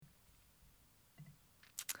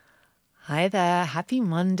Hi there. Happy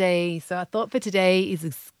Monday. So, our thought for today is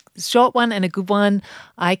a short one and a good one.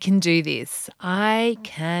 I can do this. I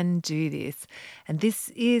can do this. And this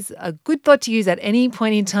is a good thought to use at any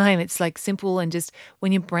point in time. It's like simple and just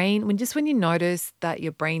when when you notice that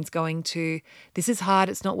your brain's going to, this is hard,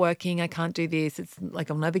 it's not working, I can't do this, it's like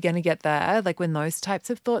I'm never going to get there. Like when those types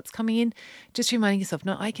of thoughts come in, just reminding yourself,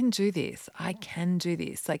 no, I can do this. I can do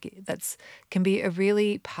this. Like that's can be a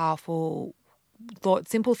really powerful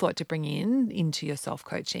simple thought to bring into your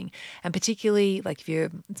self-coaching. And particularly like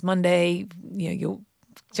if it's Monday, you're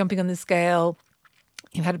jumping on the scale,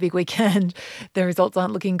 you've had a big weekend, the results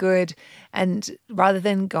aren't looking good. And rather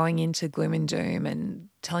than going into gloom and doom and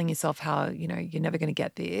telling yourself how, you're never going to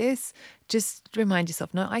get this, just remind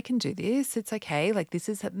yourself, no, I can do this. It's okay. Like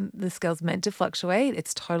the scale's meant to fluctuate.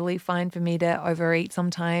 It's totally fine for me to overeat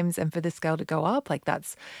sometimes and for the scale to go up. Like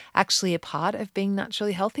that's actually a part of being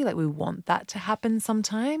naturally healthy. Like we want that to happen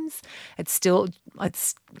sometimes.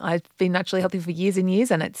 I've been naturally healthy for years and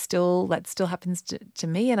years, and that still happens to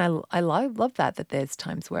me. And I love that there's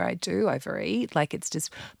times where I do overeat. Like it's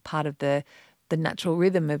just part of the natural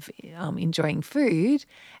rhythm of enjoying food,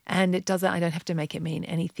 and I don't have to make it mean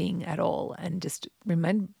anything at all. And just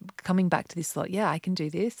remember coming back to this thought, yeah, I can do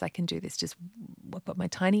this. I can do this. Just I've got my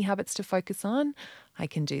tiny habits to focus on. I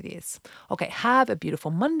can do this. Okay, have a beautiful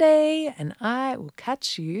Monday, and I will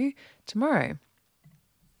catch you tomorrow.